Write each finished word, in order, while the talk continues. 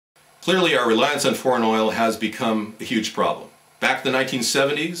Clearly, our reliance on foreign oil has become a huge problem. Back in the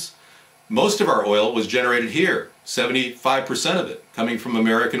 1970s, most of our oil was generated here, 75% of it coming from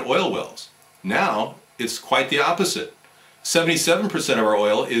American oil wells. Now, it's quite the opposite. 77% of our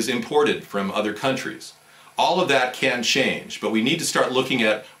oil is imported from other countries. All of that can change, but we need to start looking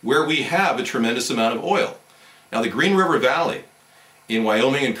at where we have a tremendous amount of oil. Now, the Green River Valley in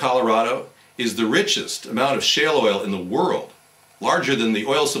Wyoming and Colorado is the richest amount of shale oil in the world, larger than the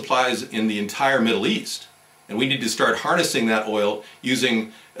oil supplies in the entire Middle East. And we need to start harnessing that oil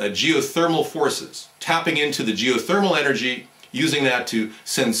using geothermal forces, tapping into the geothermal energy, using that to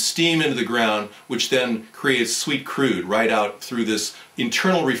send steam into the ground, which then creates sweet crude right out through this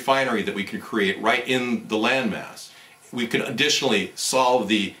internal refinery that we can create right in the landmass. We can additionally solve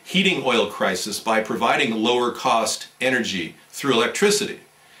the heating oil crisis by providing lower cost energy through electricity.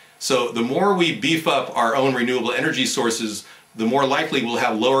 So the more we beef up our own renewable energy sources, the more likely we'll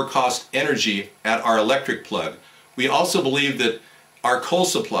have lower cost energy at our electric plug. We also believe that our coal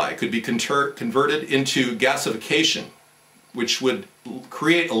supply could be converted into gasification, which would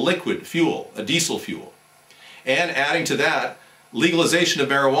create a liquid fuel, a diesel fuel. And adding to that, legalization of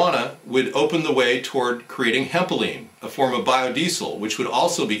marijuana would open the way toward creating hempylene, a form of biodiesel, which would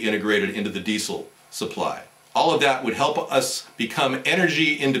also be integrated into the diesel supply. All of that would help us become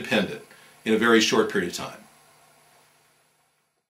energy independent in a very short period of time.